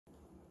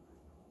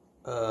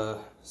So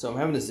I'm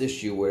having this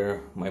issue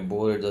where my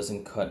boiler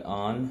doesn't cut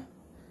on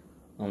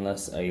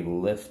unless I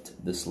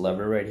lift this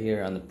lever right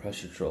here on the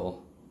Pressuretrol.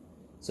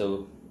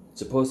 So it's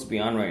supposed to be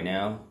on right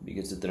now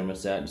because the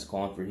thermostat is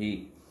calling for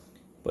heat,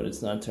 but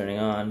it's not turning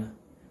on.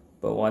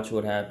 But watch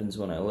what happens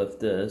when I lift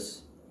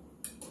this.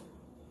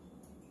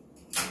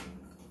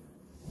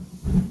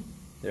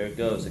 There it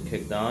goes, it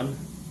kicked on.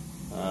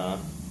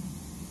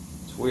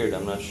 It's weird,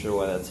 I'm not sure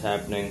why that's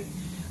happening.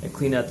 I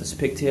cleaned out this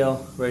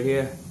pigtail right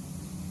here,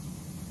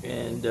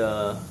 and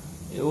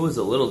it was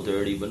a little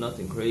dirty, but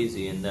nothing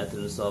crazy, and that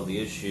didn't solve the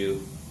issue.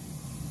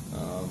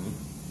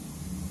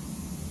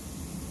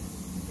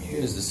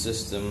 Here's the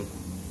system,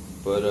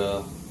 but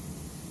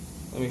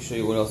let me show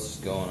you what else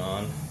is going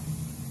on.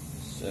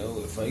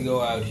 So if I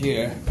go out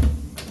here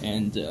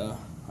and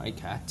I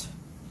cat,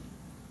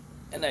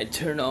 and I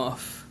turn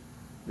off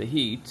the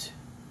heat,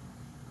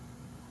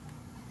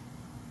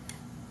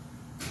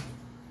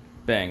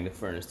 bang, the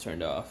furnace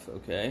turned off,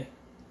 okay?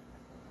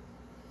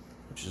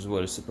 Which is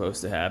what is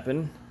supposed to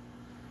happen.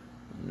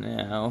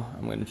 Now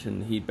I'm going to turn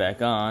the heat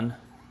back on.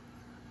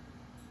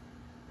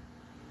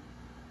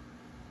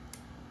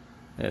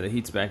 Yeah, the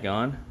heat's back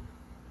on.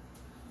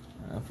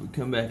 If we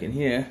come back in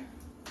here,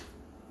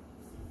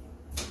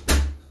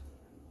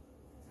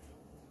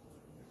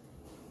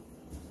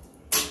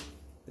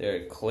 there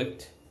it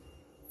clicked.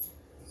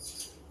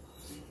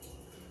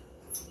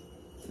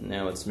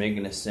 Now it's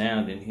making a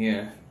sound in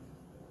here,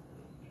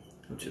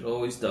 which it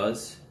always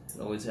does. It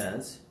always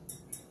has.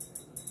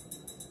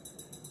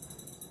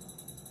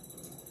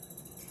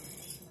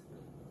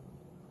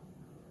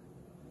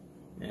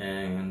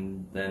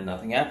 And then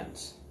nothing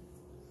happens.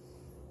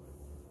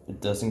 It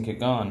doesn't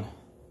kick on.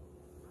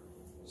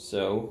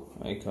 So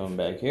I come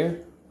back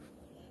here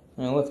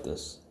and I lift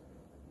this.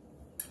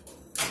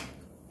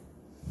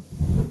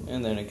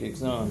 And then it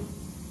kicks on.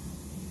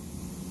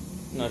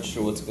 Not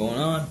sure what's going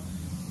on.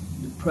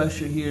 The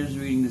pressure here is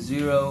reading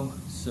 0,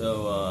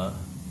 so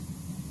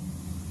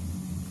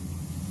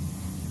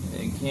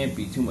it can't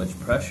be too much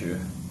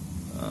pressure.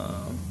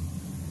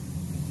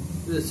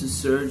 This is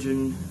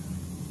surging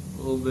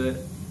a little bit.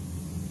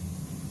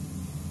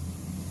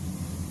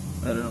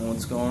 I don't know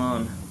what's going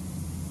on.